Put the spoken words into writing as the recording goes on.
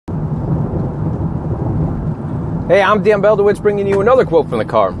Hey, I'm Dan Beldowitz bringing you another quote from the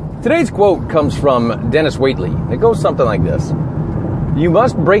car. Today's quote comes from Denis Waitley. It goes something like this. You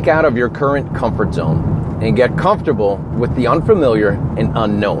must break out of your current comfort zone and get comfortable with the unfamiliar and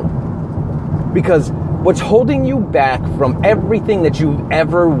unknown. Because what's holding you back from everything that you've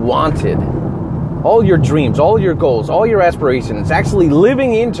ever wanted, all your dreams, all your goals, all your aspirations, actually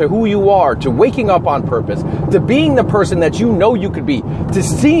living into who you are, to waking up on purpose, to being the person that you know you could be, to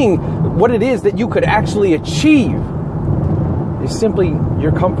seeing what it is that you could actually achieve, is simply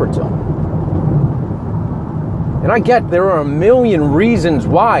your comfort zone. And I get there are a million reasons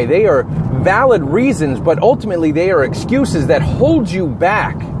why. They are valid reasons, but ultimately they are excuses that hold you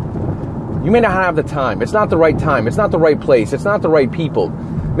back. You may not have the time. It's not the right time. It's not the right place. It's not the right people.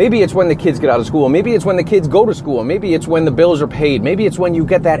 Maybe it's when the kids get out of school. Maybe it's when the kids go to school. Maybe it's when the bills are paid. Maybe it's when you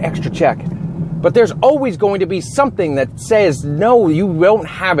get that extra check. But there's always going to be something that says, no, you won't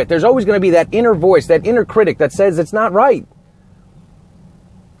have it. There's always going to be that inner voice, that inner critic that says it's not right,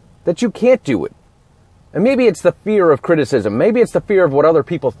 that you can't do it. And maybe it's the fear of criticism. Maybe it's the fear of what other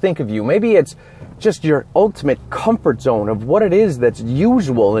people think of you. Maybe it's just your ultimate comfort zone of what it is that's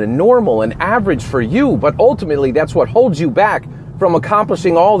usual and normal and average for you. But ultimately, that's what holds you back from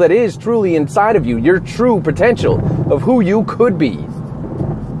accomplishing all that is truly inside of you, your true potential of who you could be.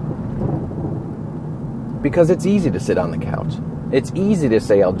 Because it's easy to sit on the couch. It's easy to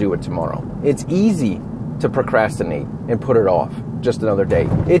say, I'll do it tomorrow. It's easy to procrastinate and put it off just another day.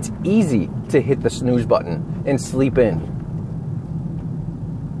 It's easy to hit the snooze button and sleep in.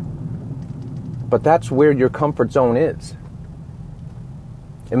 But that's where your comfort zone is.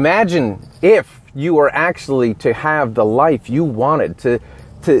 Imagine if you were actually to have the life you wanted, to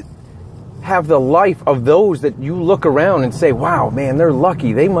have the life of those that you look around and say, wow, man, they're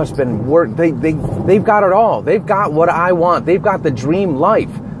lucky. They must have been they've got it all. They've got what I want. They've got the dream life.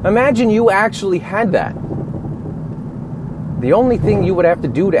 Imagine you actually had that. The only thing you would have to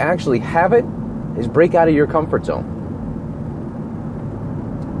do to actually have it is break out of your comfort zone.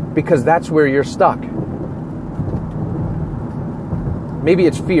 Because that's where you're stuck. Maybe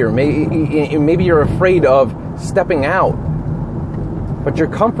it's fear. Maybe you're afraid of stepping out. But your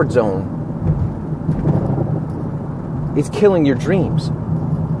comfort zone is killing your dreams.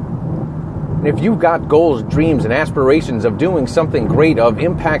 And if you've got goals, dreams, and aspirations of doing something great, of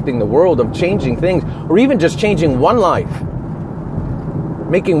impacting the world, of changing things, or even just changing one life,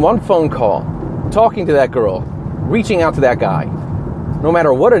 making one phone call, talking to that girl, reaching out to that guy, no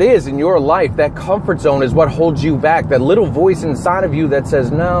matter what it is in your life, that comfort zone is what holds you back. That little voice inside of you that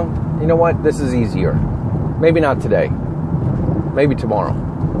says, no, you know what, this is easier. Maybe not today. Maybe tomorrow.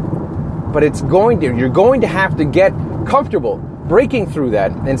 But you're going to have to get comfortable breaking through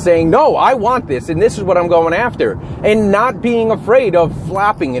that and saying, no, I want this and this is what I'm going after. And not being afraid of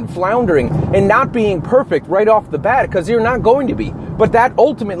flapping and floundering and not being perfect right off the bat, because you're not going to be. But that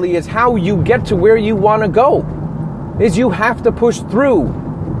ultimately is how you get to where you want to go. Is you have to push through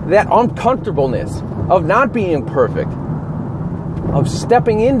that uncomfortableness of not being perfect, of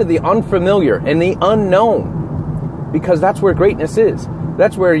stepping into the unfamiliar and the unknown, because that's where greatness is.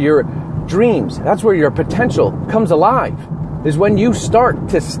 That's where your dreams, that's where your potential comes alive, is when you start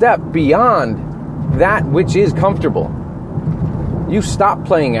to step beyond that which is comfortable. You stop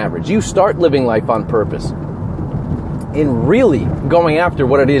playing average. You start living life on purpose and really going after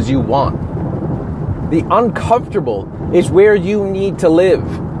what it is you want. The uncomfortable is where you need to live.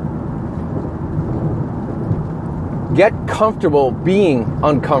 Get comfortable being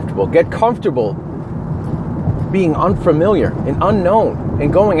uncomfortable. Get comfortable being unfamiliar and unknown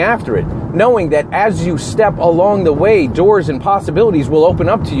and going after it, knowing that as you step along the way, doors and possibilities will open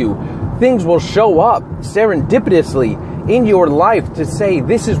up to you. Things will show up serendipitously in your life to say,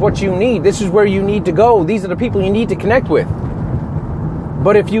 this is what you need. This is where you need to go. These are the people you need to connect with.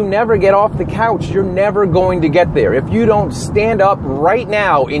 But if you never get off the couch, you're never going to get there. If you don't stand up right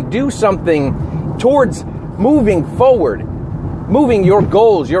now and do something towards moving forward, moving your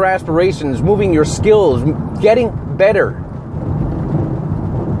goals, your aspirations, moving your skills, getting better,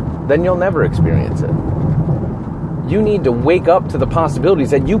 then you'll never experience it. You need to wake up to the possibilities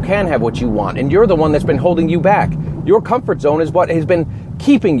that you can have what you want, and you're the one that's been holding you back. Your comfort zone is what has been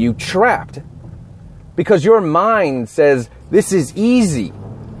keeping you trapped, because your mind says, this is easy.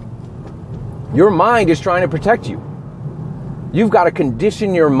 Your mind is trying to protect you. You've got to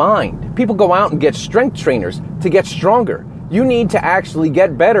condition your mind. People go out and get strength trainers to get stronger. You need to actually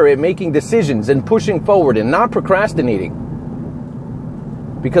get better at making decisions and pushing forward and not procrastinating.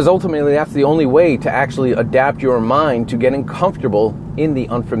 Because ultimately that's the only way to actually adapt your mind to getting comfortable in the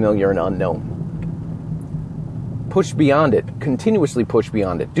unfamiliar and unknown. Push beyond it. Continuously push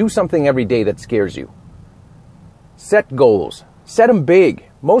beyond it. Do something every day that scares you. Set goals. Set them big.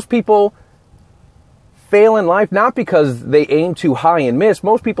 Most people fail in life not because they aim too high and miss.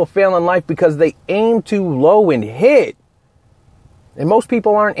 Most people fail in life because they aim too low and hit. And most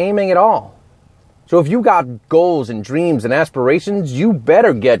people aren't aiming at all. So if you got goals and dreams and aspirations, you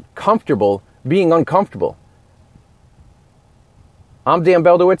better get comfortable being uncomfortable. I'm Dan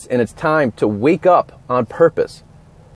Beldowitz, and it's time to wake up on purpose.